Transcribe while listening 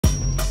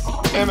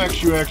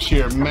MXUX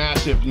here,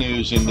 massive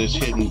news in this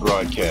hidden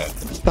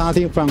broadcast.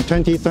 Starting from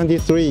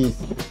 2023,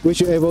 we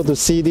should be able to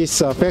see these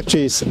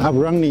factories up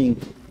running,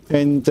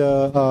 and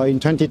in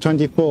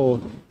 2024,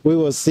 we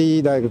will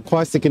see like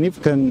quite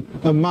significant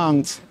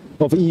amount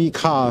of EV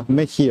car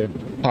made here.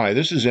 Hi,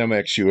 this is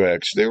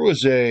MXUX. There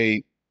was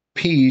a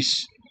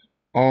piece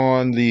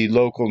on the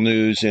local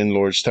news in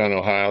Lordstown,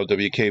 Ohio,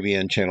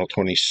 WKBN Channel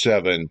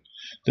 27.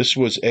 This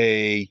was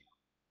a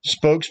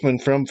spokesman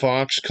from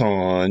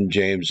Foxconn,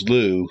 James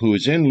Liu, who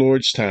is in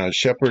Lordstown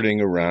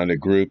shepherding around a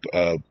group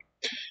of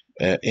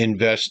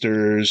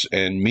investors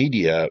and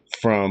media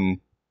from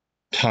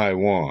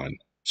Taiwan.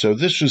 So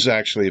this was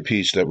actually a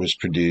piece that was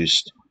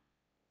produced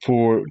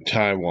for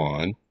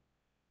Taiwan,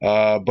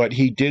 but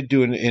he did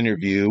do an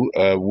interview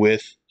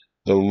with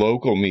the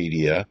local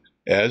media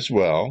as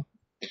well.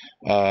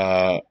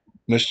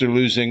 Mr.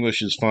 Liu's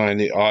English is fine.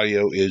 The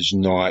audio is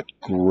not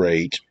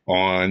great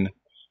on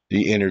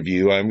the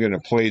interview. I'm going to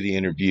play the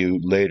interview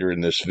later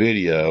in this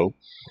video,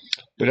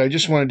 but I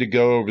just wanted to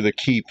go over the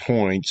key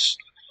points.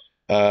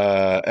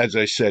 As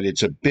I said,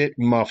 it's a bit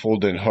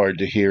muffled and hard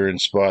to hear in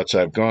spots.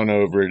 I've gone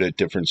over it at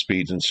different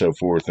speeds and so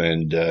forth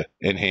and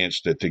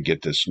enhanced it to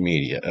get this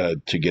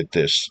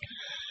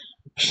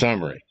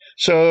summary.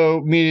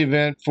 So, media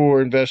event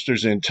for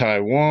investors in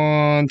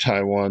Taiwan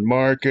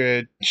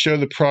market, show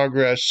the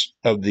progress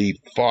of the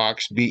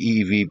Fox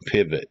BEV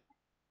pivot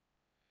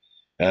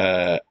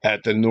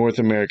at the North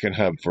American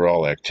hub for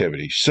all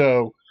activity.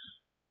 So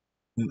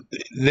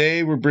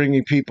they were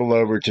bringing people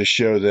over to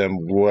show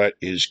them what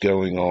is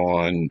going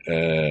on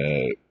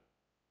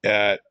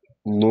at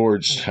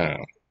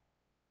Lordstown,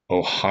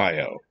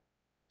 Ohio.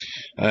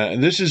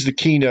 This is the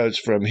keynotes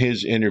from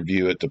his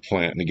interview at the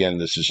plant. And again,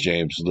 this is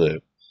James Liu.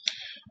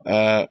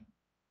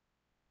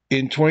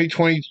 In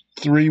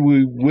 2023,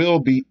 we will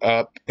be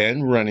up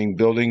and running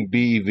building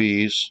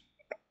BEVs.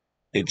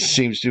 It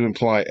seems to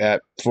imply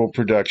at full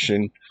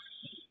production.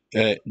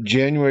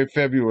 January,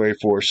 February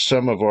for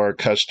some of our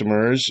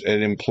customers.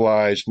 It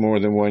implies more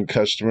than one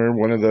customer.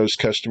 One of those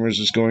customers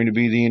is going to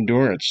be the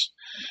Endurance.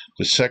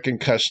 The second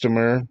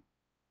customer,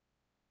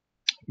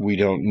 we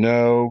don't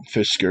know.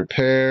 Fisker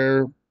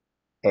Pear,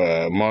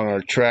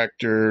 Monarch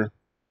Tractor,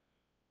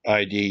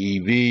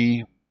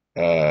 IDEV,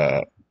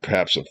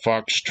 perhaps a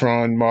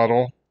Foxconn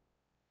model.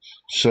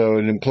 So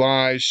it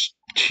implies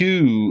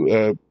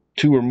two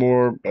or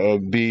more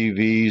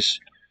BEVs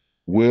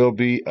will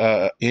be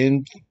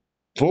in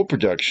full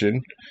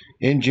production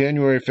in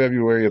January,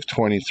 February of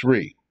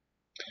 23.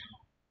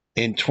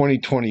 In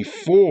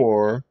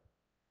 2024,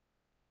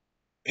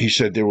 he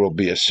said there will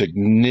be a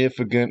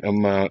significant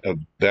amount of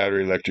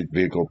battery electric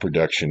vehicle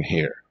production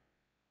here,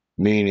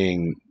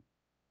 meaning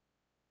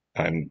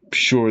I'm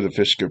sure the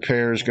Fisker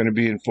Pear is going to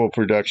be in full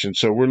production.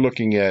 So we're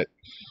looking at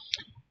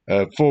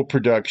full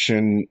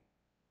production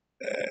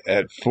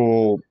at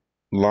full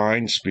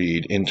line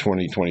speed in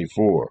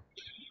 2024.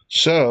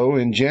 So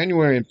in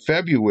January and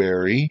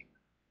February,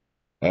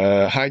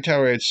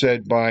 Hightower had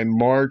said by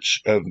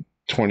March of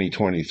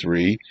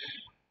 2023,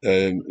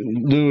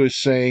 Liu is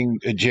saying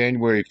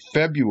January,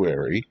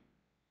 February,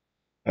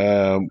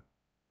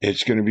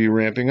 it's going to be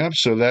ramping up.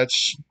 So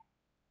that's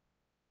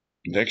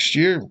next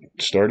year,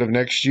 start of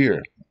next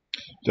year.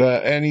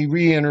 And he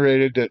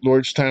reiterated that the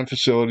Lordstown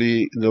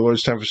facility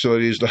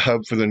is the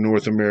hub for the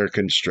North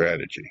American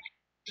strategy.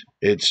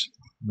 It's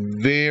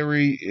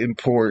very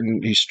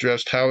important. He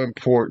stressed how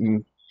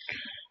important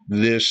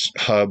this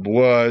hub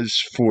was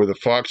for the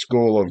Fox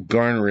goal of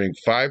garnering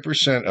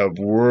 5% of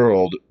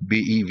world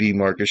BEV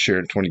market share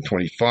in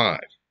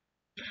 2025.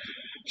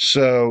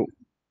 So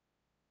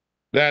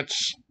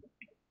that's,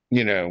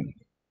 3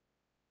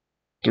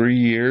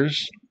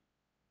 years,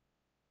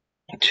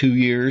 2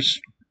 years.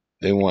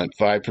 They want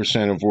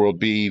 5% of world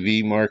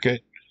BEV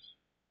market.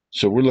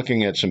 So we're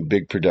looking at some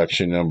big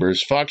production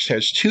numbers. Fox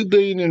has $2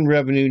 billion in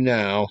revenue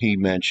now, he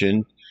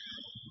mentioned,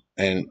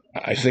 and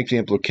I think the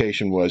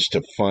implication was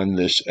to fund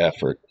this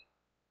effort.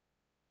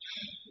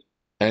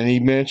 And he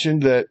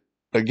mentioned that,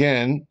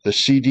 again, the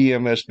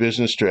CDMS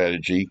business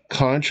strategy,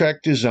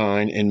 contract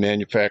design and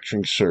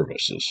manufacturing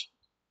services,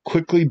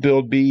 quickly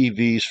build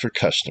BEVs for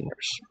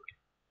customers.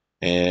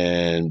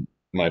 And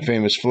my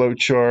famous flow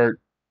chart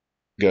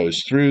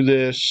goes through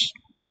this.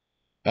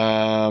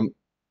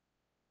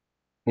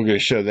 We're going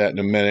to show that in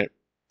a minute.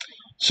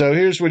 So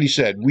here's what he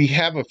said. We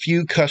have a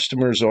few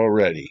customers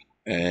already,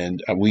 and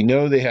we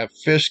know they have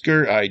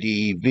Fisker,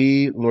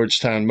 IDEV,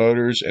 Lordstown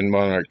Motors, and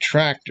Monarch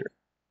Tractor.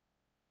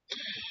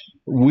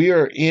 We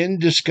are in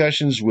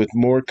discussions with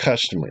more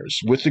customers.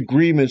 With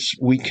agreements,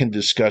 we can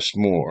discuss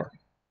more.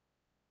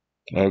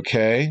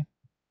 Okay?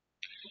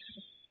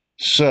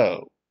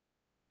 So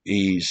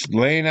he's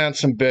laying out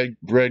some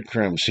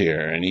breadcrumbs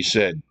here, and he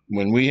said,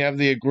 when we have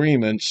the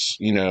agreements,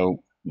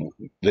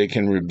 they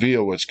can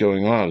reveal what's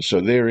going on.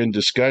 So they're in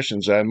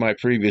discussions. In my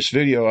previous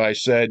video, I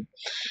said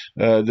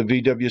the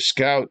VW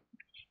Scout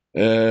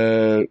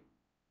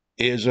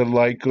is a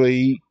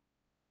likely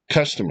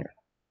customer.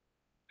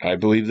 I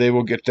believe they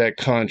will get that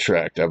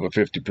contract. I have a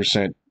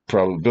 50%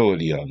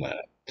 probability on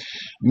that.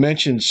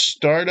 mentions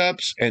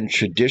startups and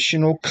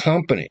traditional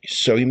companies.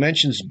 So he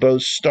mentions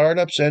both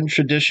startups and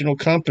traditional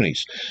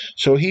companies.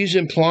 So he's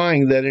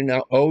implying that an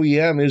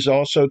OEM is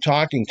also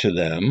talking to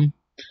them.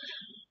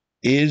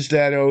 Is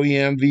that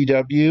OEM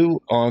VW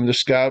on the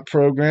Scout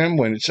program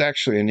when it's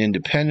actually an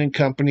independent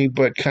company,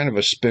 but kind of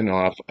a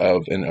spin-off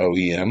of an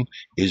OEM?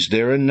 Is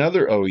there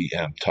another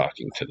OEM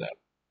talking to them?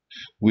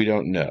 We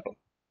don't know.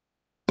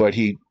 But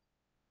he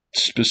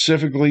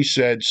specifically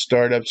said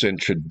startups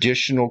and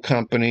traditional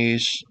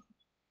companies.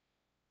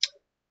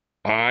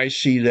 I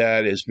see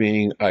that as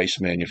being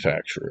ICE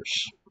manufacturers.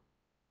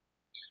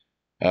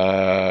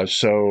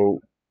 So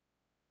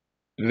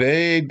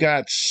they've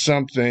got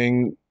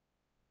something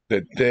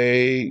that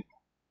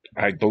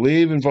I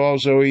believe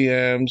involves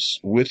OEMs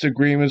with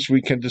agreements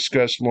we can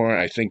discuss more.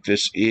 I think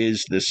this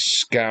is the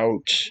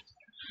Scout,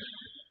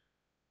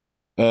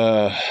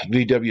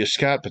 VW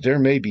Scout, but there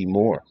may be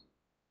more.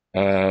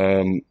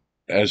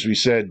 As we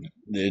said,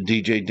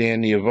 DJ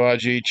Dan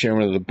Niavaji,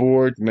 chairman of the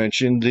board,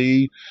 mentioned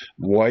the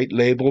white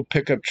label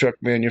pickup truck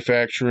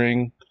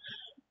manufacturing.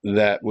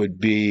 That would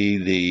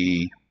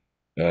be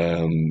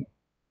the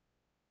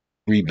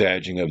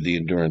rebadging of the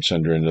Endurance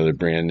under another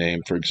brand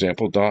name, for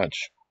example,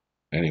 Dodge.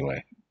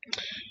 Anyway,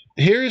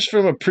 here's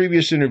from a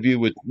previous interview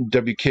with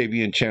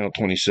WKBN Channel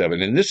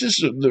 27, and this is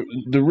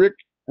the Rick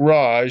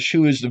Raj,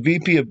 who is the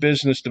VP of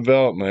Business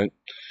Development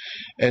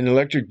and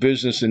Electric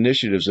Business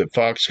Initiatives at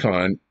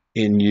Foxconn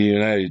in the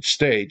United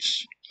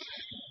States.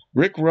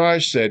 Rick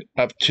Raj said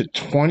up to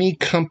 20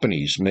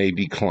 companies may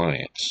be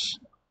clients.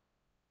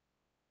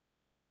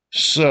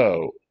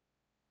 So,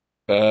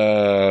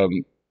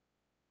 the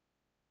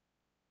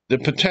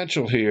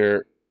potential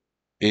here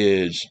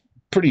is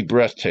pretty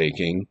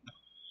breathtaking.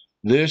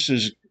 This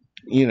is,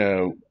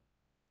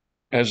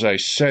 as I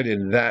said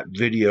in that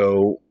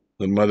video,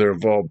 the mother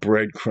of all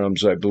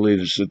breadcrumbs, I believe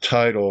is the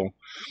title.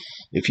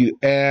 If you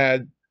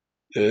add,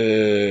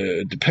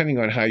 depending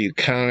on how you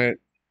count it,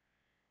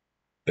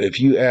 if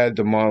you add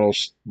the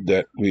models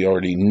that we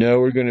already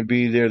know are going to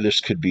be there, this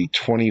could be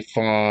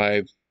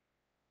 25,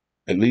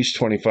 at least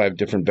 25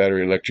 different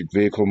battery electric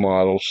vehicle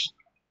models.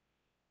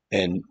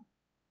 And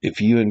if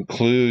you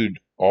include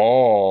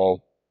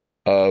all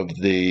of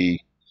the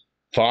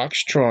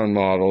Foxconn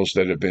models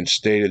that have been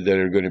stated that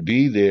are going to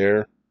be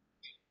there,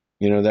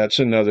 that's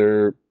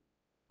another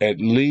at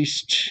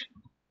least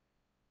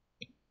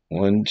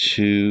 1,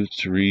 2,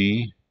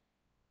 3,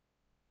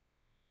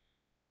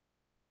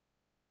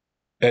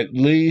 at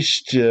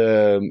least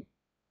 3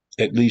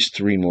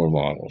 more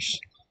models.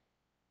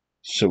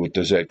 So what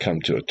does that come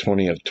to?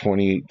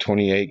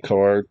 28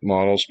 car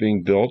models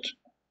being built.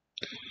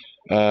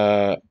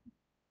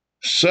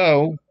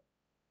 So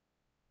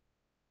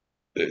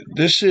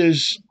this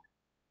is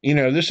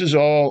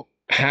all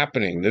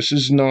happening. This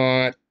is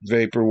not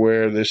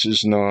vaporware. This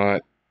is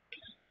not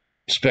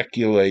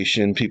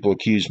speculation. People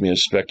accuse me of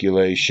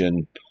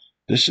speculation.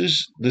 This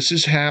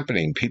is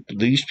happening.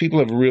 These people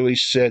have really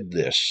said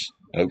this.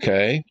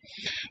 Okay,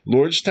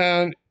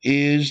 Lordstown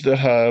is the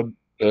hub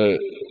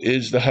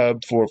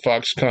for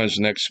Foxconn's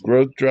next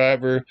growth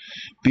driver,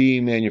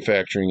 BEV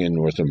manufacturing in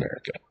North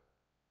America.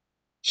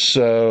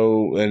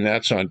 So, and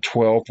that's on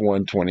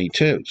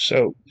 12/1/22.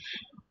 So,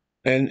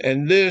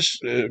 and this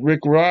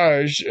Rick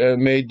Raj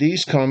made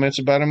these comments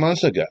about a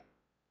month ago.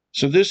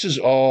 So this is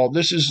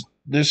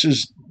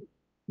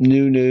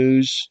new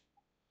news,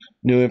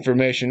 new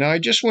information. Now I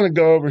just want to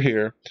go over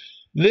here.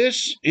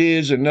 This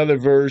is another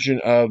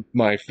version of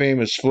my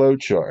famous flow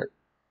chart.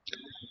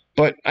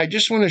 But I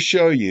just want to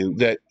show you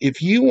that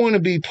if you want to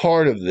be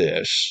part of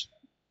this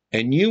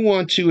and you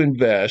want to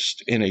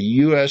invest in a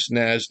U.S.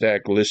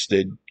 NASDAQ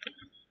listed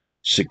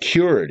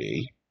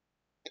security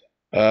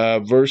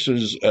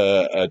versus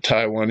a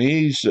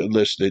Taiwanese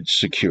listed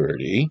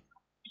security,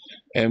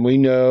 and we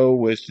know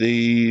with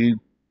the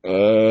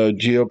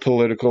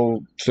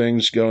geopolitical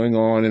things going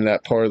on in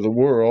that part of the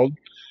world,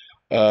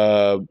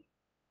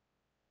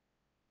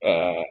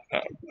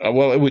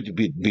 well, it would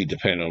be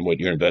dependent on what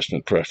your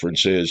investment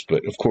preference is.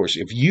 But of course,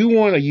 if you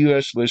want a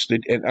U.S.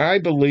 listed, and I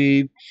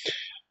believe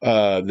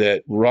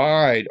that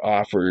RIDE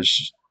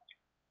offers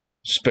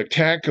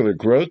spectacular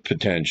growth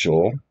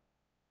potential,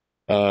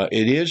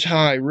 it is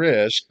high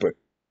risk, but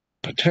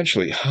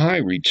potentially high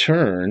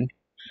return,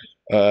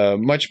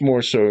 much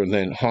more so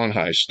than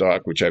Honhai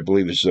stock, which I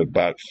believe is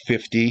about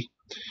 50.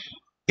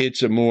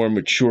 It's a more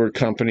mature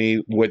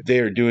company. What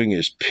they're doing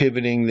is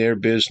pivoting their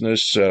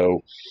business.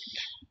 So,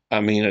 I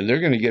mean, they're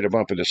going to get a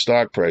bump in the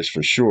stock price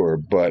for sure.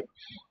 But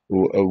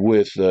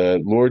with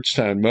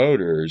Lordstown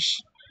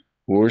Motors,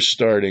 we're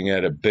starting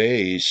at a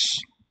base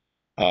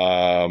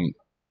to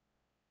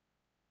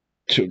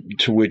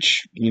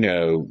which,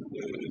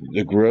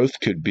 the growth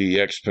could be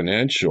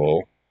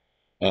exponential.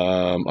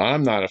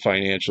 I'm not a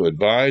financial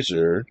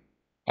advisor.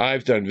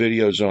 I've done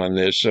videos on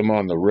this. I'm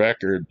on the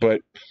record,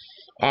 but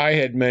I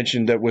had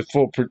mentioned that with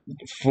full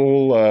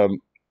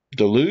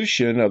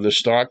dilution of the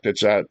stock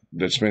that's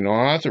been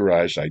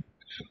authorized, I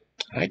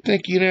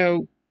think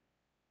 $42,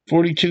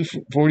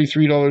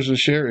 $43 a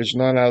share is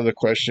not out of the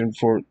question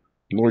for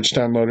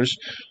Lordstown Motors,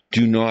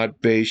 do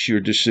not base your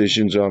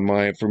decisions on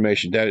my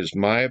information. That is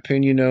my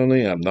opinion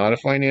only. I'm not a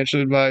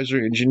financial advisor,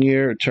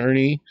 engineer,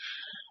 attorney,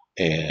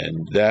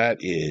 and that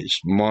is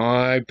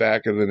my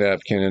back of the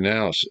napkin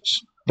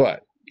analysis.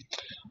 But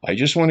I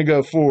just want to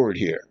go forward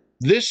here.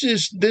 This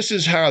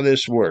is how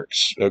this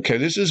works. Okay,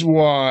 this is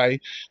why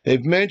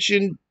they've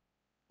mentioned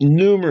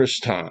numerous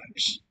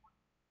times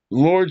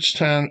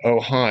Lordstown,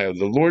 Ohio.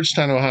 The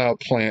Lordstown, Ohio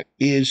plant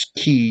is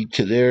key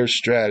to their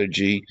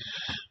strategy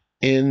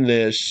in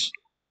this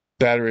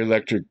battery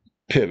electric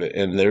pivot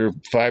and their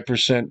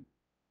 5%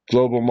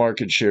 global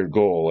market share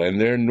goal and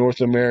their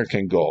North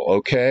American goal,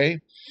 okay?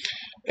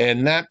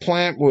 And that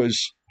plant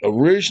was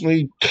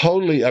originally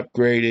totally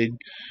upgraded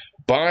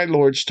by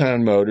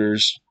Lordstown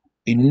Motors.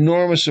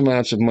 Enormous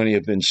amounts of money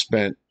have been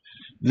spent.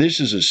 This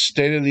is a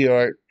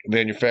state-of-the-art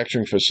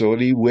manufacturing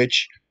facility,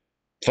 which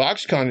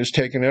Foxconn has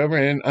taken over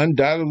and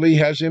undoubtedly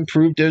has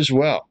improved as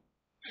well.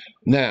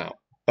 Now,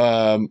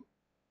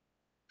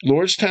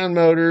 Lordstown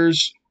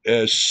Motors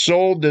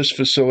sold this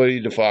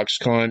facility to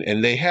Foxconn,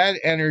 and they had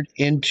entered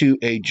into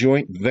a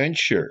joint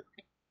venture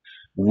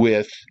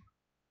with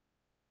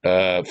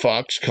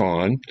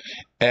Foxconn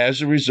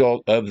as a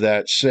result of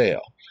that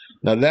sale.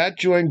 Now, that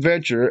joint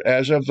venture,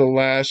 as of the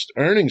last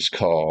earnings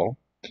call,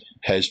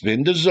 has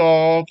been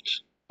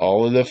dissolved.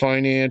 All of the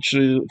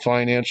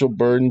financial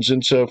burdens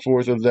and so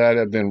forth of that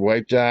have been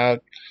wiped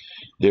out.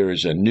 There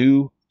is a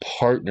new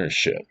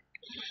partnership.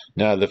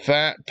 Now, the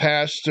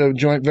past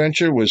joint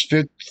venture was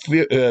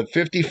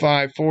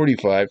 55-45,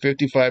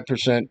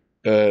 55%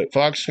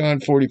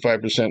 Foxconn,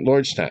 45%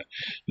 Lordstown.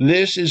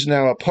 This is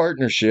now a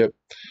partnership.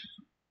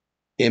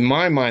 In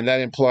my mind,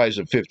 that implies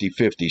a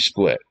 50-50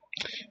 split.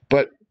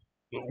 But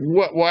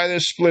why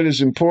this split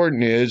is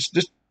important is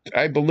this.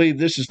 I believe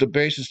this is the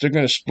basis they're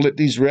going to split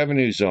these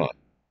revenues on,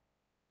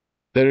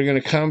 that are going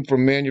to come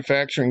from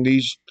manufacturing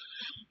these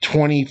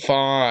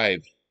 25.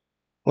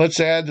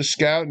 Let's add the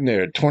Scout in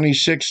there,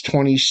 26,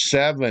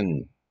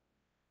 27,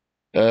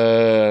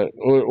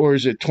 or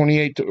is it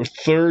 28 or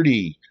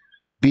 30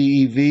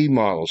 BEV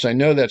models? I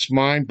know that's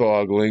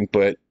mind-boggling,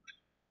 but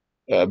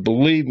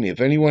believe me,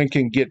 if anyone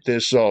can get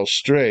this all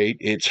straight,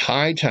 it's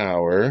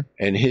Hightower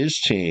and his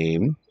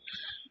team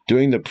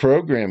doing the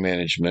program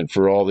management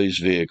for all these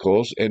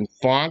vehicles, and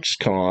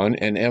Foxconn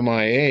and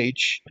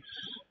MIH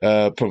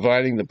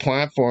providing the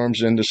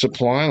platforms and the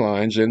supply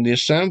lines and the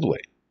assembly.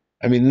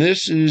 I mean,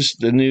 this is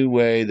the new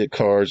way that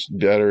cars,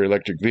 battery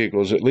electric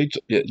vehicles, at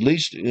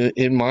least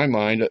in my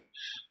mind, at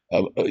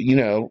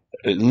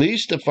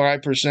least a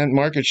 5%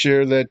 market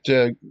share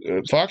that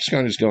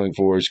Foxconn is going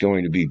for is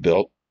going to be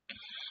built.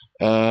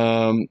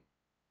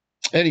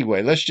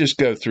 Anyway, let's just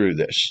go through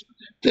this.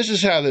 This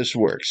is how this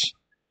works.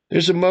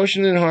 There's a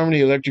motion and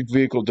harmony electric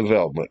vehicle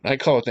development. I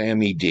call it the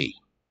MED,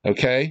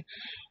 okay?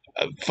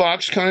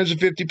 Foxconn is a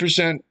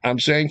 50%, I'm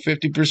saying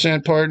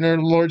 50% partner.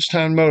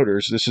 Lordstown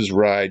Motors, this is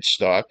ride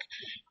stock,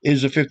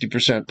 is a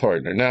 50%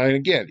 partner. Now, and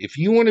again, if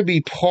you want to be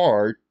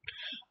part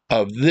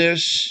of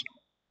this,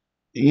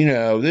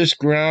 this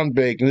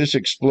groundbreaking, this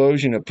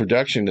explosion of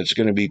production that's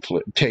going to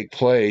take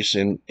place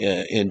in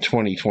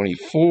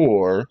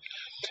 2024,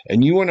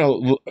 and you want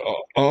to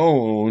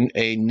own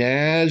a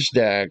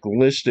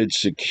NASDAQ-listed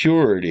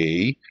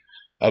security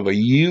of a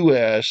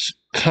U.S.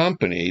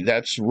 company,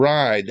 that's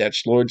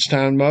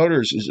Lordstown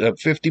Motors, is a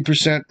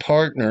 50%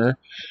 partner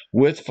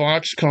with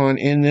Foxconn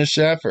in this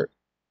effort.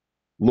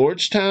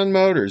 Lordstown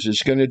Motors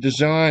is going to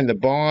design the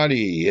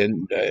body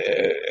and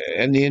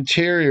the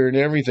interior and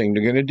everything.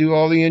 They're going to do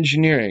all the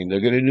engineering. They're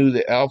going to do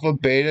the alpha,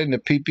 beta, and the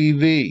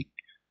PPV.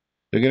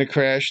 They're going to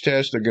crash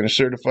test. They're going to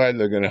certify.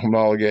 They're going to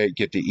homologate,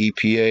 get the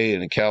EPA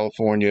and the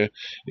California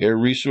Air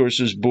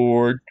Resources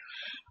Board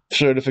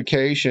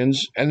certifications,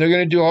 and they're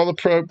going to do all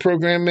the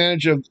program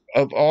management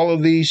of all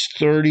of these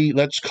 30,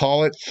 let's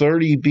call it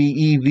 30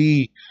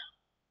 BEV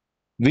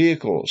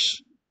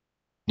vehicles.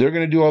 They're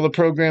going to do all the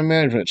program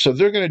management. So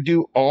they're going to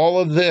do all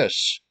of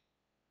this.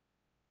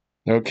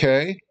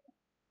 Okay?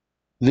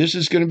 This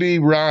is going to be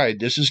RIDE.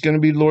 This is going to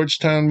be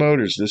Lordstown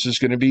Motors. This is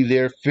going to be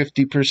their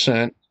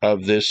 50%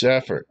 of this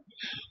effort.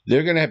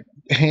 They're going to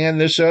hand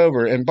this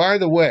over. And by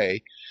the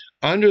way,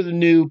 under the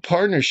new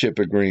partnership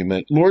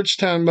agreement,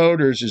 Lordstown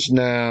Motors is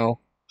now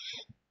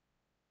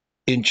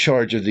in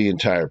charge of the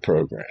entire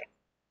program.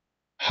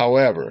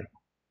 However,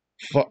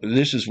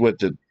 this is what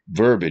the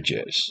verbiage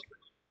is.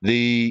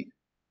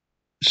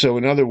 So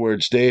in other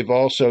words, they've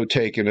also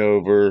taken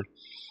over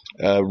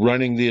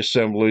running the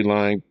assembly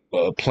line,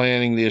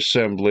 planning the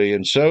assembly,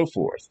 and so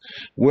forth.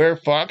 Where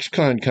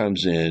Foxconn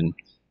comes in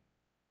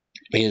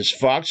is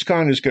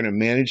Foxconn is going to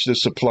manage the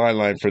supply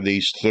line for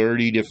these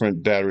 30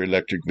 different battery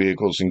electric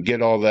vehicles and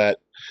get all that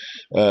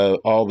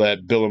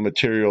bill of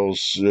materials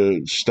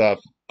stuff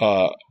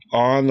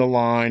on the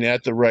line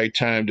at the right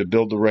time to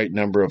build the right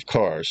number of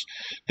cars.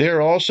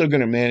 They're also going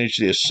to manage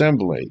the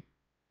assembly,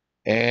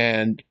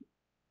 and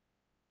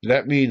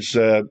that means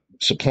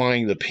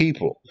supplying the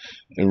people.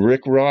 And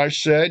Rick Raj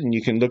said, and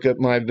you can look up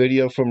my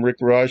video from Rick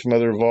Raj,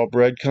 Mother of All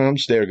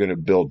Breadcrumbs, they're going to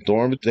build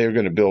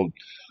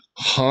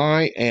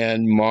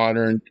high-end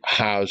modern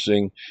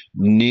housing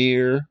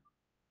near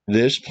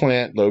this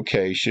plant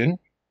location,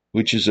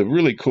 which is a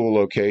really cool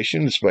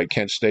location. It's by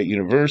Kent State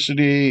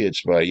University.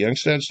 It's by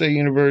Youngstown State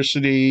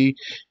University.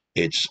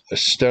 It's a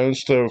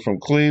stone's throw from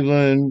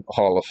Cleveland,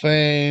 Hall of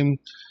Fame,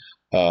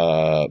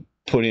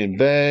 Put-in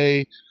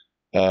Bay.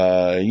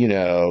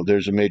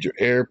 There's a major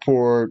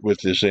airport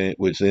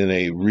within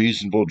a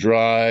reasonable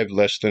drive,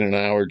 less than an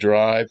hour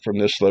drive from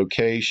this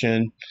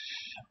location.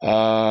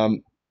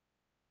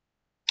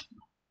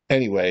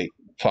 Anyway,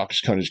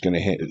 Foxconn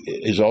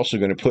is also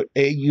going to put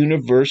a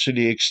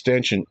university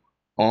extension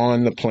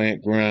on the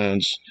plant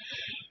grounds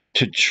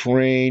to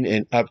train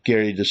and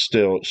upgrade the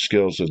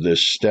skills of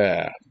this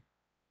staff.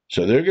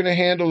 So they're going to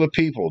handle the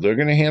people. They're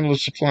going to handle the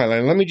supply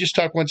line. Let me just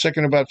talk 1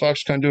 second about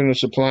Foxconn doing the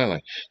supply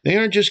line. They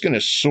aren't just going to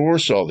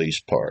source all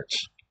these parts.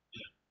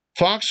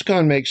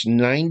 Foxconn makes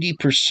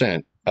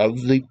 90%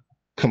 of the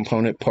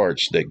component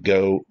parts that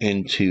go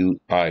into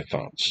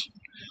iPhones.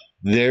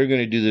 They're going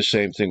to do the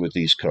same thing with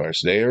these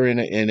cars. They are in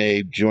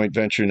a joint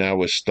venture now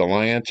with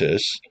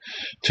Stellantis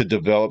to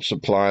develop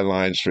supply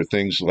lines for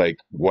things like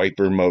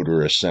wiper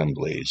motor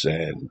assemblies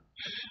and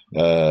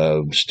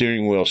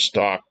steering wheel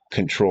stock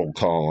control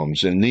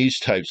columns and these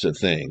types of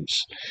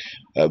things.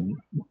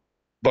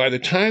 By the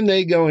time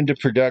they go into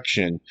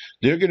production,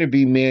 they're going to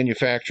be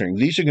manufacturing.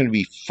 These are going to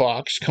be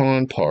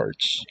Foxconn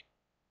parts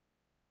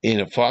in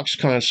a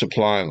Foxconn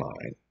supply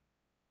line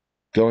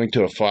going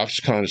to a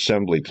Foxconn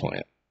assembly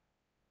plant.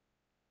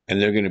 And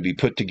they're going to be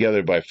put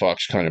together by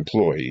Foxconn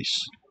employees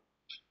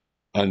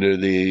under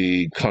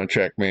the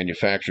contract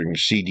manufacturing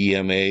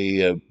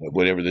CDMA,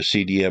 whatever the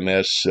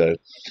CDMS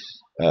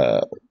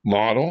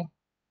model.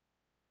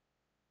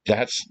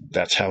 That's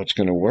how it's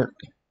going to work.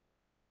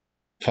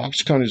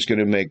 Foxconn is going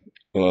to make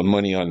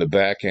money on the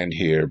back end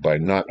here by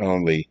not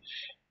only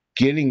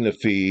getting the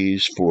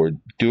fees for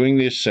doing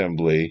the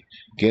assembly,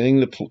 getting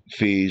the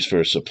fees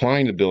for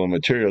supplying the bill of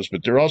materials, but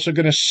they're also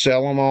going to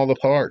sell them all the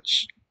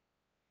parts.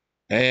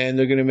 And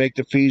they're going to make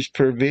the fees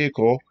per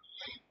vehicle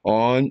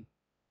on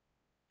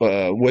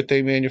what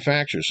they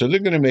manufacture. So they're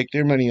going to make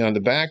their money on the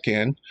back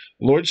end.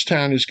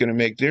 Lordstown is going to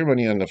make their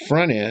money on the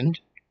front end,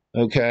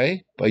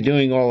 okay, by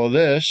doing all of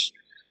this.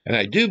 And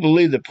I do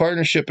believe the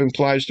partnership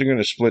implies they're going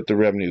to split the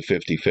revenue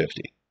 50-50.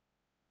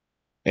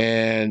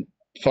 And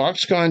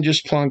Foxconn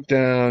just plunked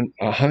down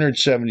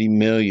 $170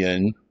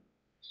 million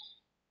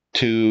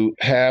to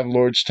have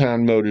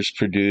Lordstown Motors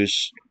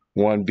produce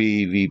one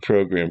BEV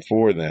program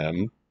for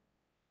them.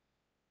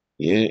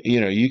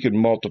 You could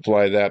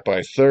multiply that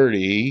by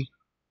 30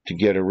 to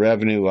get a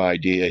revenue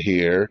idea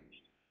here.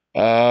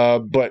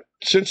 But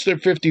since they're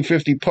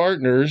 50-50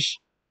 partners,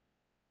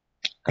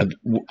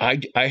 I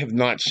have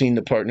not seen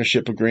the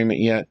partnership agreement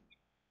yet,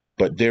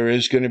 but there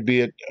is going to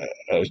be a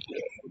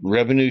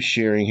revenue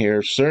sharing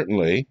here,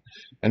 certainly.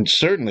 And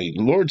certainly,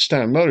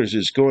 Lordstown Motors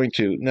is going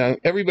to. Now,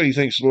 everybody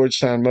thinks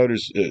Lordstown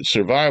Motors'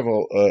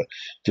 survival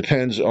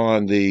depends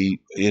on the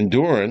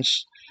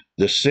endurance,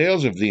 the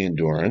sales of the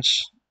endurance.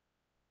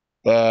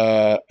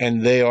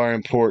 And they are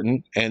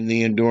important, and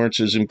the endurance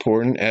is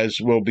important,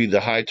 as will be the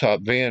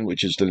high-top van,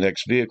 which is the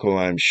next vehicle,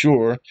 I'm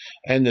sure,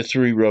 and the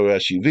three-row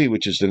SUV,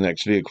 which is the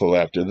next vehicle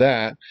after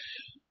that.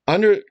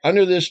 Under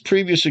this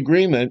previous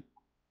agreement,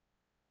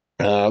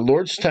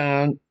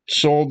 Lordstown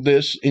sold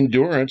this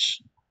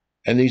endurance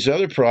and these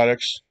other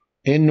products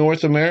in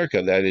North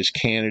America, that is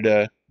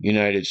Canada,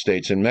 United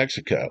States, and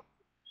Mexico.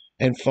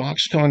 And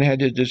Foxconn had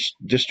the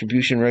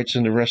distribution rights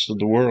in the rest of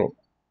the world,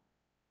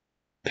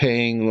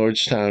 paying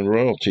Lordstown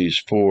royalties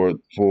for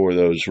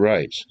those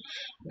rights.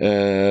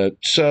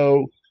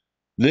 So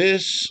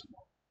this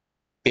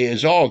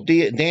is all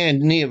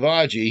Dan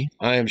Niavaji,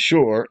 I am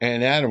sure,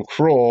 and Adam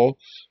Kroll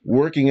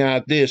working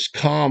out this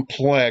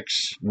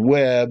complex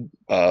web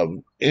of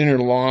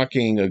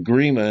interlocking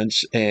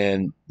agreements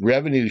and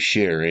revenue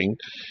sharing.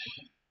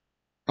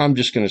 I'm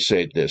just going to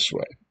say it this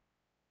way.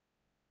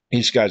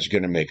 These guys are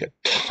going to make a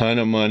ton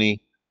of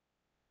money.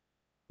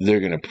 They're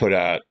going to put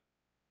out,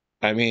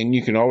 I mean,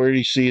 you can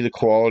already see the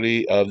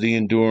quality of the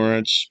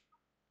endurance.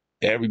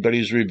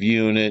 Everybody's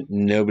reviewing it.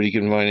 Nobody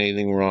can find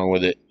anything wrong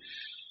with it.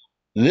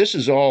 This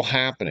is all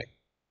happening,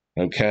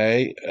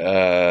 okay?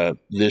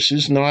 This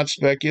is not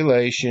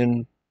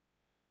speculation.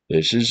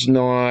 This is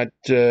not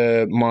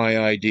my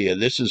idea.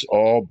 This is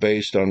all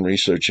based on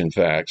research and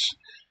facts.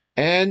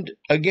 And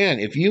again,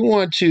 if you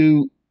want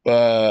to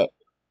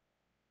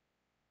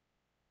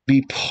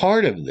be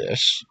part of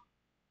this,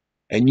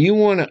 and you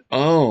want to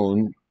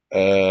own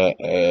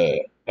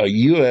a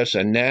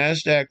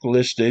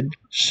NASDAQ-listed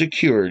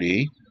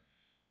security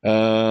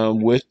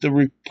with the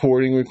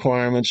reporting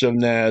requirements of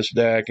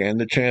NASDAQ and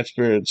the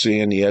transparency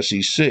and the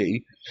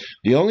SEC,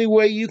 the only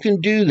way you can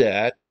do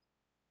that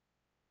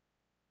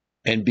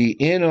and be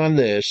in on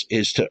this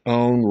is to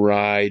own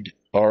RIDE,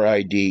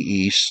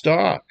 RIDE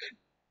stock.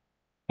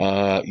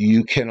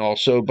 You can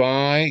also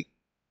buy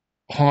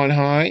Hon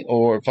Hai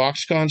or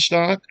Foxconn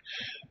stock.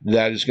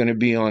 That is going to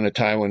be on a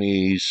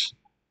Taiwanese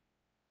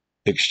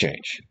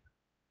exchange.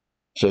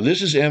 So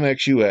this is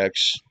MXUX.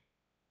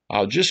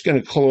 I'm just going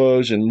to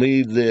close and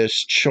leave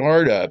this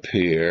chart up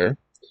here.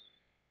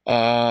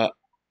 And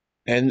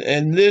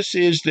this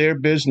is their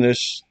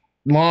business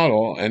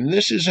model, and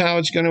this is how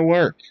it's going to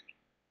work.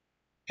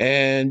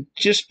 And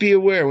just be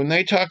aware, when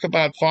they talk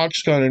about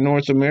Foxconn in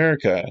North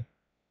America,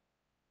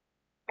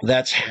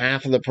 that's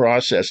half of the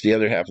process. The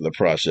other half of the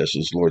process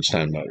is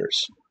Lordstown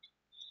Motors.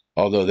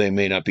 Although they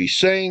may not be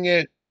saying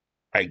it,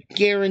 I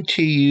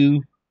guarantee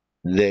you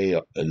they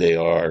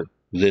are.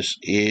 This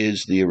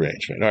is the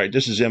arrangement. All right,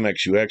 this is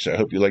MXUX. I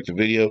hope you liked the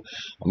video.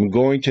 I'm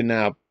going to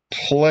now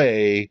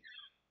play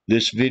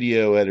this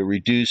video at a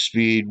reduced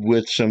speed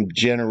with some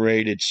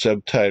generated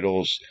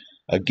subtitles.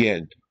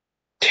 Again,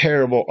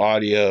 terrible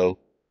audio.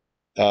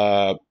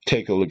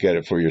 Take a look at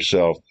it for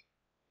yourself.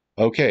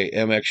 Okay,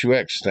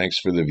 MXUX, thanks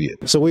for the view.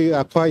 So we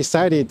are quite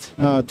excited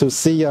to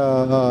see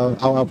our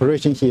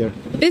operation here.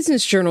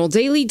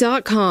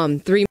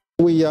 BusinessJournalDaily.com.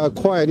 We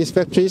acquired these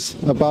factories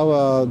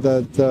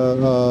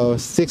about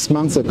 6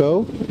 months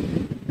ago,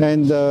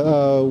 and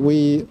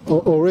we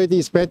already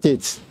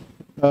expected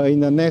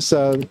in the next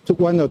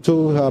 1 or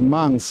 2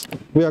 months,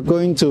 we are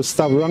going to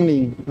start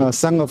running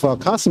some of our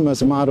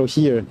customers' model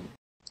here.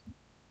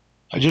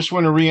 I just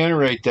want to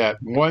reiterate that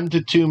 1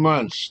 to 2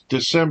 months,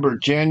 December,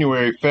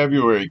 January,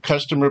 February,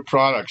 customer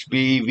products,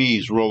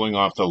 BEVs rolling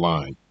off the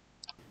line.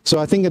 So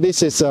I think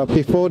this is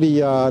before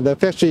the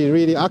factory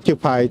really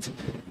occupied.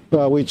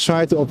 We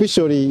try to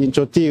officially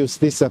introduce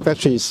these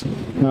factories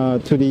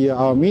to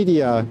our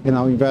media and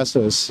our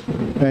investors,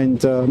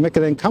 and make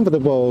them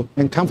comfortable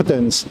and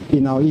confident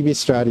in our EV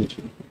strategy.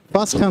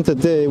 Foxconn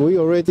today, we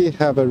already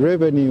have a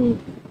revenue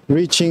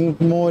reaching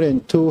more than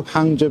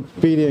 $200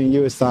 billion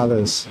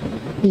US.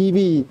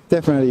 EV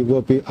definitely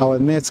will be our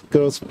next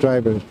growth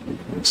driver.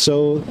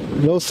 So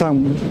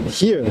Lordstown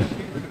here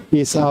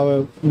is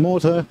our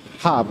motor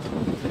hub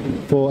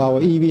for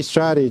our EV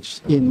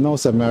strategy in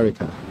North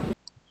America.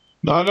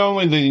 Not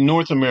only the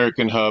North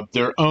American hub,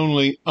 their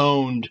only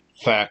owned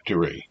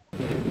factory.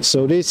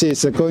 So this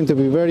is going to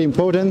be very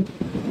important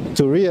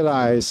to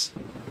realize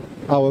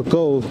our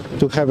goal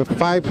to have a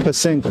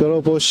 5%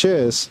 global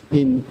shares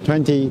in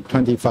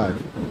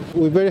 2025.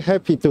 We're very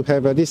happy to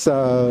have this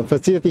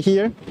facility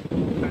here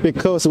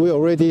because we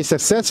already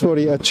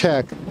successfully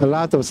attract a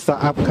lot of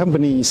startup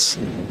companies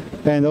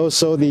and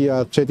also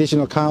the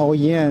traditional car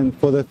OEM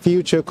for the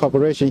future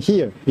cooperation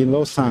here in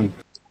Lordstown.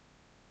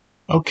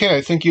 Okay,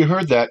 I think you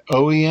heard that.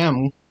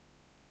 OEM.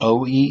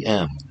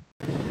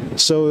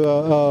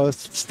 So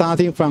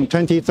starting from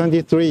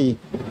 2023,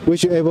 we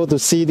should be able to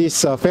see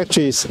these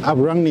factories up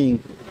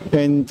running,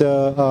 and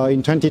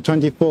in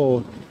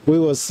 2024, we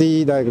will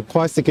see like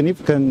quite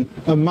significant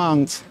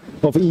amount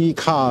of EV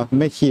car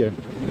made here.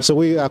 So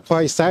we are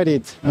quite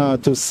excited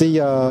to see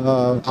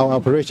our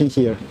operation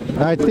here.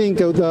 I think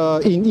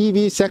in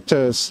EV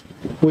sectors,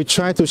 we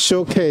try to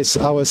showcase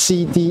our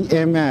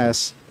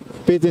CDMS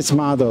business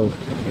model,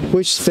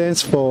 which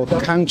stands for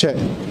contract,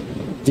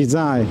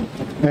 design,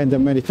 and the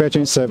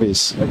manufacturing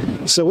service.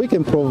 So we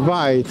can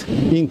provide,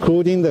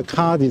 including the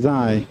car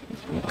design,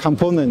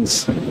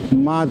 components,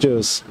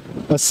 modules,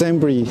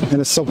 assembly,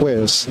 and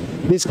softwares,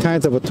 these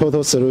kinds of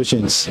total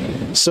solutions.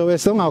 So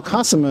as long as our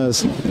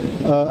customers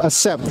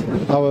accept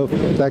our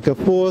like a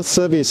full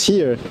service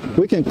here,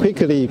 we can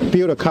quickly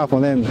build a car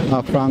for them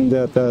from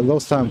the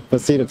Lordstown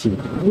facility.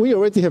 We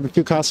already have a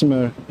few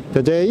customers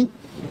today,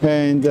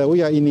 and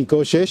we are in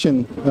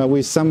negotiation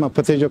with some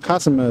potential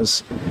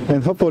customers,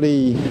 and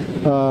hopefully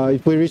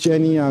if we reach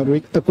any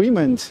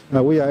agreement,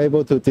 we are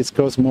able to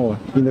disclose more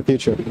in the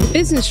future.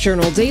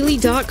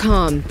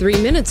 BusinessJournalDaily.com.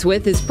 3 Minutes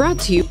With is brought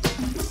to you.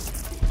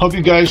 Hope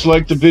you guys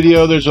liked the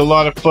video. There's a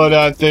lot of FUD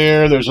out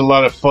there. There's a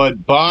lot of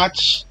FUD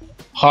bots,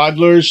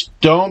 hodlers.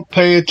 Don't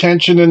pay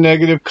attention to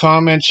negative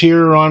comments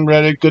here or on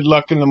Reddit. Good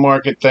luck in the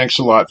market. Thanks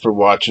a lot for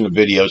watching the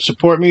video.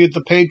 Support me at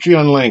the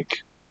Patreon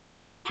link.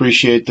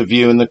 Appreciate the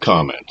view and the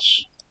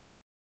comments.